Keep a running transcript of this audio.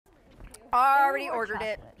Already ordered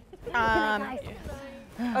it.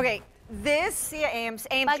 Okay, this, Ames,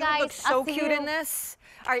 you look so cute in this.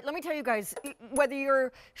 All right, let me tell you guys, whether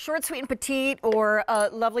you're short, sweet, and petite or a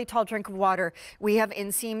lovely tall drink of water, we have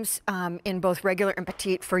inseams in both regular and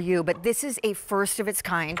petite for you, but this is a first of its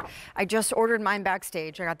kind. I just ordered mine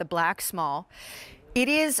backstage. I got the black small. It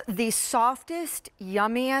is the softest,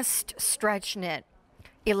 yummiest stretch knit.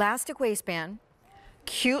 Elastic waistband,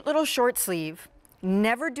 cute little short sleeve,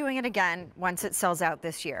 never doing it again once it sells out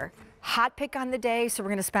this year. Hot pick on the day, so we're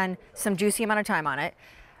gonna spend some juicy amount of time on it.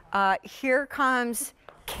 Here comes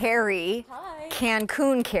Carrie. Hi.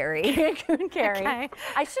 Cancun Carrie. Cancun Carrie. Okay.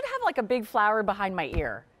 I should have like a big flower behind my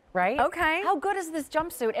ear, right? Okay. How good is this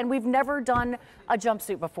jumpsuit? And we've never done a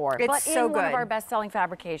jumpsuit before. It's but so in one good. of our best-selling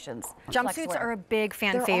fabrications. Jumpsuits Flexwear. are a big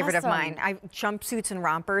fan They're favorite of awesome. mine. Jumpsuits and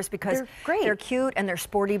rompers because They're great. they're cute and they're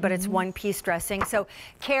sporty, but it's one-piece dressing. So,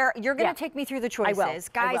 Care, you're going to take me through the choices. I will.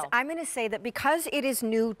 Guys, I'm going to say that because it is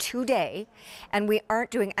new today and we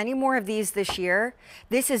aren't doing any more of these this year,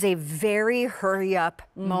 this is a very hurry-up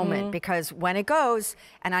moment because when it goes,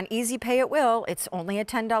 and on Easy Pay it will, it's only a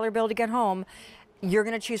 $10 bill to get home, you're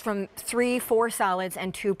going to choose from 3, 4 solids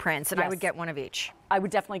and 2 prints, and I would get one of each. I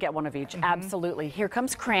would definitely get one of each, absolutely. Here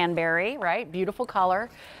comes cranberry, right? Beautiful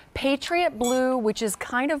color. Patriot blue, which is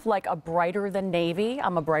kind of like a brighter than navy.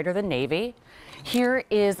 I'm a brighter than navy. Here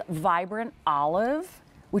is vibrant olive,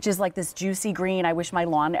 which is like this juicy green. I wish my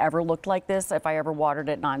lawn ever looked like this if I ever watered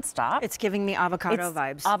it nonstop. It's giving me avocado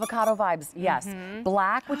vibes. Avocado vibes, yes.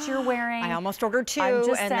 Black, which you're wearing. I almost ordered 2, I'm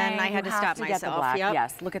just and saying, then I had to stop get myself. the black. Yep.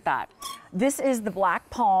 Yes, look at that. This is the black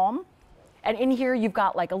palm. And in here, you've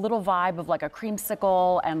got like a little vibe of like a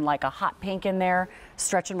creamsicle and like a hot pink in there.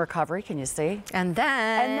 Stretch and recovery, can you see? And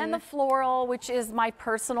then the floral, which is my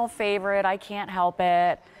personal favorite. I can't help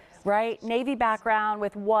it. Right? Navy background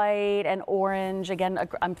with white and orange. Again,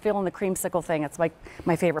 I'm feeling the creamsicle thing. It's like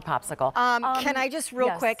my favorite popsicle. Can I just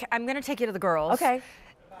real quick, I'm going to take you to the girls. Okay.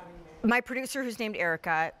 My producer, who's named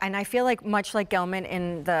Erica, and I feel like much like Gelman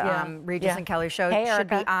in the Regis and Kelly show, should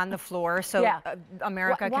be on the floor so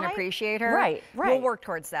America can appreciate her. Right. We'll work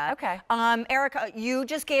towards that. Okay. Erica, you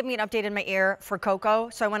just gave me an update in my ear for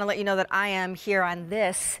Coco, so I want to let you know that I am here on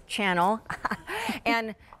this channel.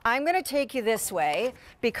 And I'm going to take you this way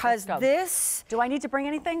because this... Do I need to bring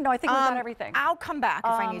anything? No, I think we've got everything. I'll come back if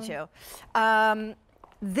I need to.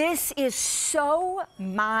 This is so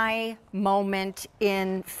my moment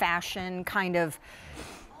in fashion, kind of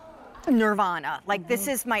nirvana. Like this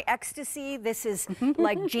is my ecstasy. This is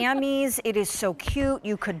like jammies. It is so cute.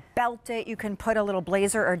 You could belt it. You can put a little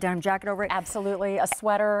blazer or down jacket over it. Absolutely. A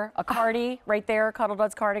sweater, a cardi right there, Cuddl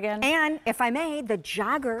Duds cardigan. And if I may, the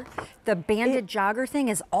jogger, the banded jogger thing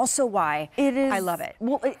is also why I love it.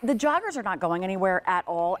 Well, the joggers are not going anywhere at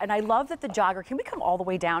all. And I love that the jogger, can we come all the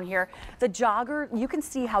way down here? The jogger, you can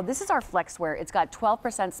see how this is our Flexwear. It's got 12%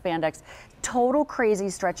 spandex, total crazy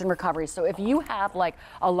stretch and recovery. So if you have like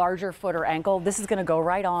a larger foot or ankle, this is going to go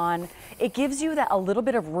right on. It gives you that a little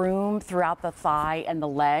bit of room throughout the thigh and the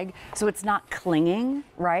leg, so it's not clinging,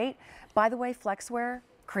 right? By the way, Flexwear,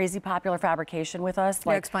 crazy popular fabrication with us.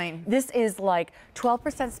 Like, explain. This is like 12%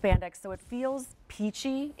 spandex, so it feels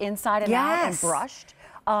peachy inside and out and brushed.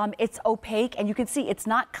 It's opaque, and you can see it's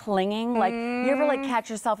not clinging. Like, you ever like catch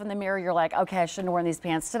yourself in the mirror, you're like, okay, I shouldn't have worn these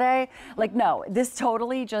pants today. Like, no, this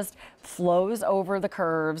totally just flows over the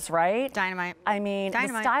curves, right? Dynamite. I mean,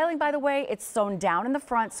 the styling, by the way, it's sewn down in the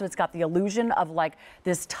front, so it's got the illusion of like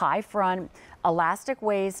this tie front, elastic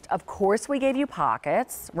waist. Of course, we gave you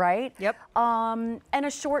pockets, right? Yep. And a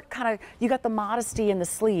short kind of, you got the modesty in the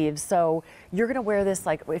sleeves, so you're gonna wear this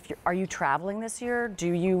like, are you traveling this year?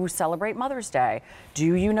 Do you celebrate Mother's Day?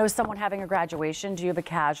 Do you know someone having a graduation? Do you have a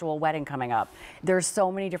casual wedding coming up? There's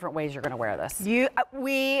so many different ways you're gonna wear this.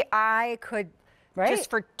 I could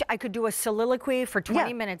I could do a soliloquy for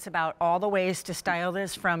 20 minutes about all the ways to style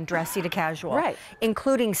this from dressy to casual,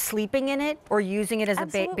 including sleeping in it or using it as a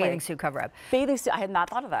bathing suit cover-up. Bathing suit, I had not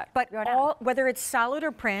thought of that. But whether it's solid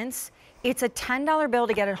or prints, it's a $10 bill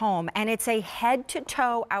to get it home, and it's a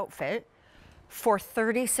head-to-toe outfit for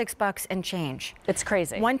 $36 and change. It's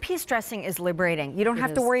crazy. One-piece dressing is liberating. You don't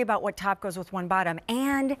have to worry about what top goes with one bottom,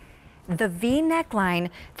 and the V neckline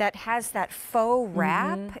that has that faux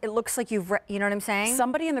wrap, it looks like you know what I'm saying?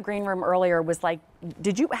 Somebody in the green room earlier was like,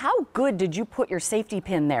 how good did you put your safety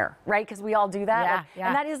pin there, right? Because we all do that.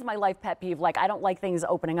 And that is my life pet peeve. Like, I don't like things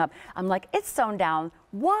opening up. I'm like, it's sewn down.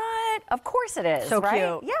 What? Of course it is, so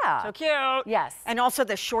right? cute. Yeah. So cute. Yes. And also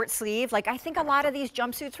the short sleeve. Like, I think a lot of these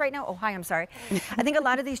jumpsuits right now, I think a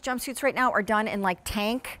lot of these jumpsuits right now are done in like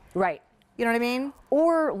tank. Right. You know what I mean?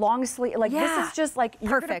 Or long sleeve, like this is just like, you're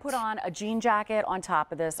gonna Perfect. put on a jean jacket on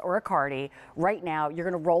top of this or a cardi right now. You're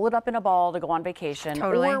gonna roll it up in a ball to go on vacation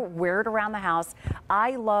Totally. or wear it around the house.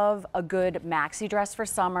 I love a good maxi dress for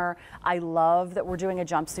summer. I love that we're doing a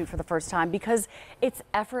jumpsuit for the first time because it's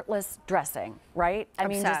effortless dressing, right? I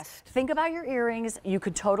mean, just Obsessed. think about your earrings. You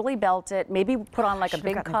could totally belt it, maybe put on like a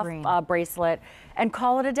big cuff bracelet and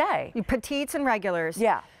call it a day. Petites and regulars.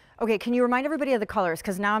 Yeah. Okay, can you remind everybody of the colors?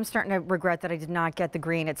 Because now I'm starting to regret that I did not get the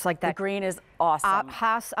green. It's like that. The green is awesome.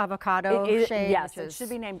 Haas avocado shade. Yes, which it is, should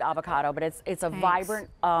be named avocado, but it's a vibrant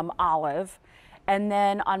olive. And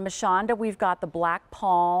then on Mashonda, we've got the black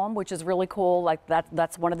palm, which is really cool. Like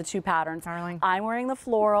that's one of the two patterns. Darling. I'm wearing the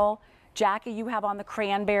floral. Jackie, you have on the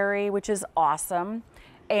cranberry, which is awesome.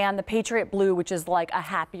 And the Patriot blue, which is like a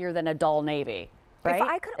happier than a dull navy. Right? If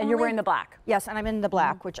I could and you're wearing the black. Yes, and I'm in the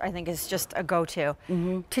black, which I think is just a go-to.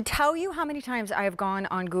 To tell you how many times I have gone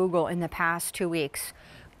on Google in the past 2 weeks,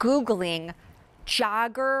 Googling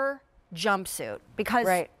jogger jumpsuit, because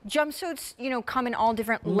jumpsuits, you know, come in all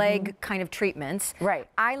different leg kind of treatments. Right.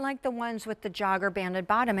 I like the ones with the jogger banded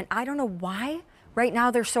bottom, and I don't know why right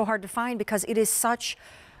now they're so hard to find because it is such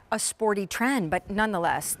a sporty trend, but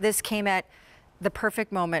nonetheless, this came at the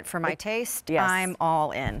perfect moment for my taste. Yes. I'm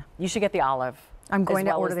all in. You should get the olive. I'm going to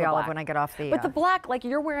as well order as the olive black. when I get off the. But the black, like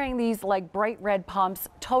you're wearing these like bright red pumps,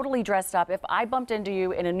 totally dressed up. If I bumped into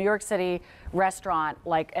you in a New York City restaurant,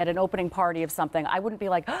 like at an opening party of something, I wouldn't be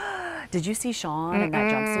like, oh, did you see Sean in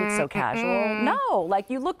that jumpsuit so casual? No, like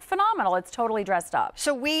you look phenomenal. It's totally dressed up.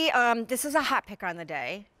 So we, this is a hot pick on the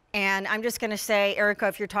day. And I'm just going to say, Erica,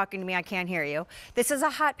 if you're talking to me, I can't hear you. This is a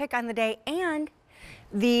hot pick on the day and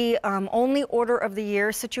the only order of the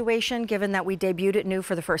year situation, given that we debuted it new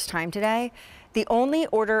for the first time today. The only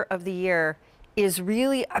order of the year is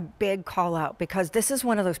really a big call out because this is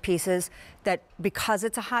one of those pieces that, because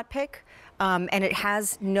it's a hot pick and it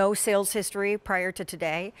has no sales history prior to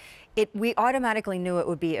today, we automatically knew it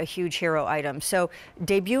would be a huge hero item. So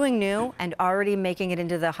debuting new and already making it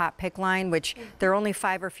into the hot pick line, which there are only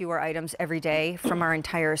 5 or fewer items every day from our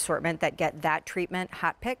entire assortment that get that treatment,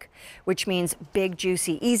 hot pick, which means big,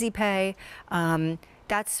 juicy, easy pay.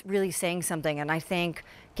 That's really saying something. And I think,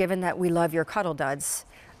 given that we love your Cuddl duds,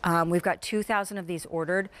 we've got 2,000 of these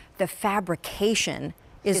ordered. The fabrication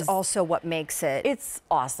is also what makes it. It's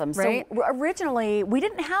awesome. Right? So originally, we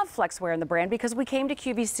didn't have Flexwear in the brand because we came to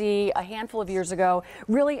QVC a handful of years ago,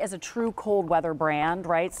 really as a true cold weather brand,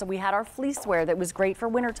 right? So we had our fleece wear that was great for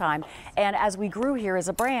wintertime. And as we grew here as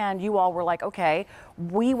a brand, you all were like, okay,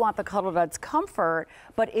 we want the Cuddl Duds comfort,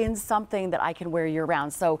 but in something that I can wear year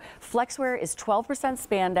round. So Flexwear is 12%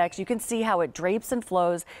 spandex. You can see how it drapes and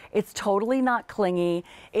flows. It's totally not clingy.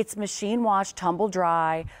 It's machine washed, tumble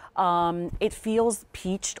dry. It feels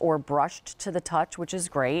peached or brushed to the touch, which is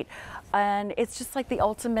great. And it's just like the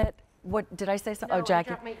ultimate, what, did I say something? No, oh,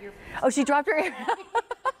 Jackie. Oh, she dropped her ear.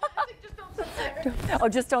 Just don't stare. Oh,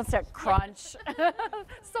 just don't start crunch.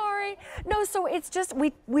 Sorry. No, so it's just,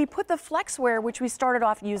 we put the Flexwear, which we started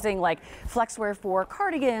off using like Flexwear for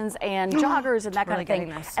cardigans and joggers and that kind of thing.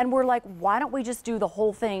 Nice. And we're like, why don't we just do the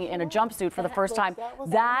whole thing in a jumpsuit for the first time?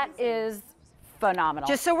 That is phenomenal.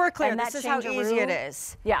 Just so we're clear, And this that is how easy it changeroo-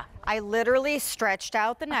 is. Yeah. I literally stretched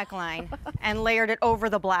out the neckline and layered it over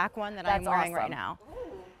the black one that I'm That's wearing right awesome. now.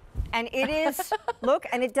 And it is, look,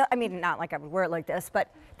 and it does, I mean, not like I would wear it like this, but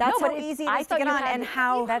that's No, how but easy it I is to thought get you on had and the-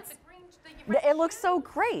 how, That's, it looks so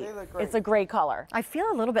great. They look great. It's a great color. I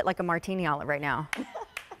feel a little bit like a martini olive right now.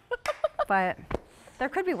 But there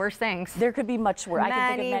could be worse things. There could be much worse. I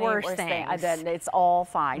can think of many worse things. Then it's all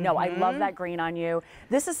fine. No, I love that green on you.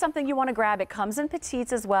 This is something you want to grab. It comes in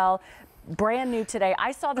petites as well. Brand new today.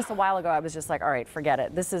 I saw this a while ago. I was just like, all right, forget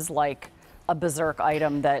it. This is like a berserk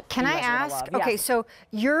item that Can you I guys are gonna ask? love. Okay, Yes. so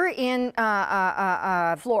you're in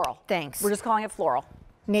Floral. Thanks. We're just calling it floral.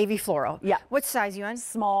 Navy floral. Yeah. What size you in?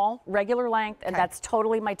 Small, regular length, and Okay. that's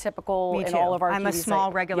totally my typical Me in too. all of our I'm a QVC.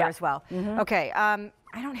 small regular Yeah. as well. Okay,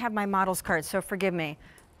 I don't have my model's card, so forgive me.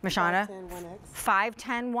 Mashana?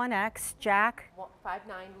 5'10", 1X. Jack?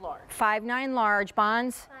 5'9" large. 5'9" large.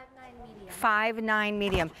 Bonds? 5'9" medium. 5'9"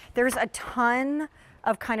 medium. There's a ton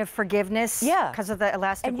of kind of forgiveness because of the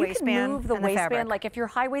elastic And you waistband can move the and the waistband, fabric. like if you're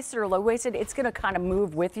high-waisted or low-waisted, it's gonna kind of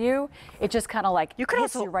move with you. It just kind of like You could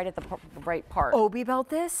hits also you right at the right part. Obi belt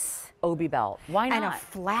this. Obi belt. Why not? And a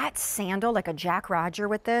flat sandal, like a Jack Roger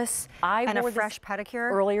with this. I and wore a this fresh pedicure.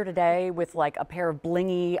 earlier today with like a pair of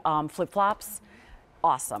blingy flip-flops.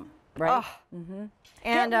 Awesome, right? And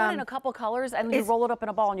Get one in a couple colors, and you roll it up in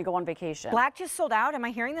a ball and you go on vacation. black just sold out. Am I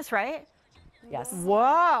hearing this right? Yes.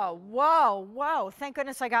 Whoa, whoa, whoa. Thank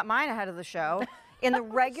goodness I got mine ahead of the show. In the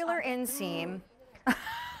regular inseam,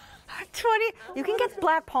 20, you can get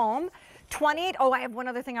black palm. 28, oh, I have one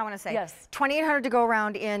other thing I want to say. Yes. 2,800 to go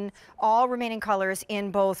around in all remaining colors in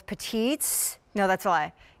both petites, no, that's a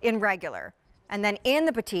lie, in regular. And then in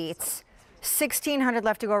the petites, 1,600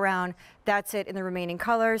 left to go around. That's it in the remaining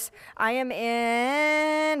colors. I am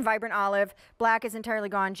in vibrant olive. Black is entirely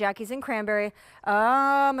gone. Jackie's in cranberry.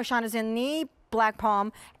 Mashana's in the black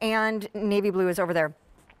palm, and navy blue is over there.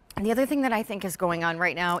 And the other thing that I think is going on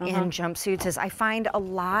right now in jumpsuits is I find a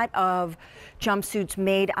lot of jumpsuits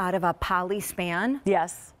made out of a poly span.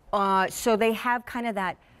 Yes. So they have kind of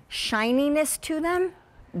that shininess to them.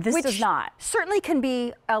 This which does not. Certainly can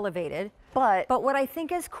be elevated. But what I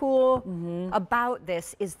think is cool about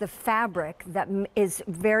this is the fabric that is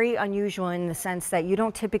very unusual in the sense that you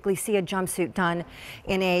don't typically see a jumpsuit done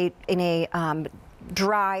in a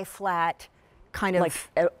dry, flat kind of like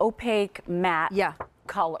opaque matte. Yeah.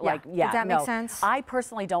 Color, Yeah. like, yeah, Does that make sense? I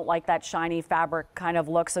personally don't like that shiny fabric kind of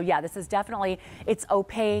look. So yeah, this is definitely, it's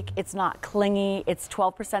opaque, it's not clingy, it's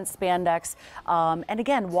 12% spandex. And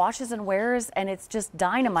again, washes and wears, and it's just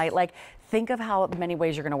dynamite. Like, think of how many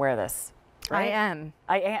ways you're gonna wear this. Right? I am.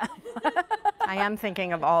 I am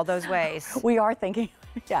thinking of all those ways. We are thinking,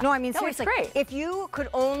 yeah. No, I mean, No, it's seriously, great. if you could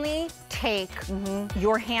only take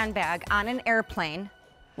your handbag on an airplane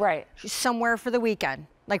Right. somewhere for the weekend,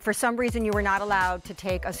 like for some reason you were not allowed to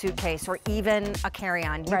take a suitcase or even a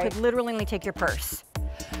carry-on, you could literally only take your purse.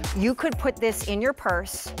 You could put this in your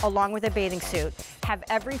purse along with a bathing suit, have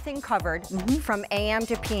everything covered from AM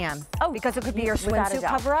to PM. Oh, because it could be your without a swimsuit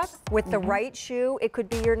doubt. cover-up with the right shoe. It could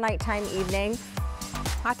be your nighttime evening.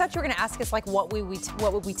 I thought you were going to ask us like what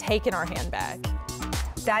would we take in our handbag.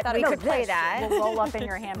 That we could play that. We'll roll up in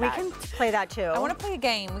your We handbag. can play that too. I want to play a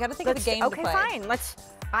game. We got to think of a game Okay, to play. fine.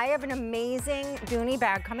 I have an amazing Dooney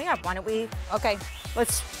bag coming up. Why don't we? Okay.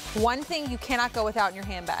 Let's. One thing you cannot go without in your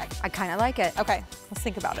handbag. I kind of like it. Okay. Let's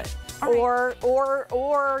think about it.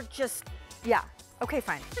 Or just, yeah. Okay,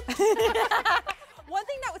 fine. One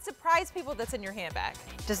thing that would surprise people that's in your handbag.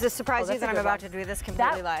 Does this surprise you that's a that I'm good about one. to do this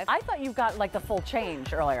completely live? I thought you got like the full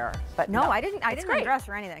change earlier, but No, I didn't. I It's didn't great. undress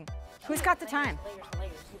or anything. Who's got the time?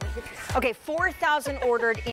 Okay, 4,000 ordered.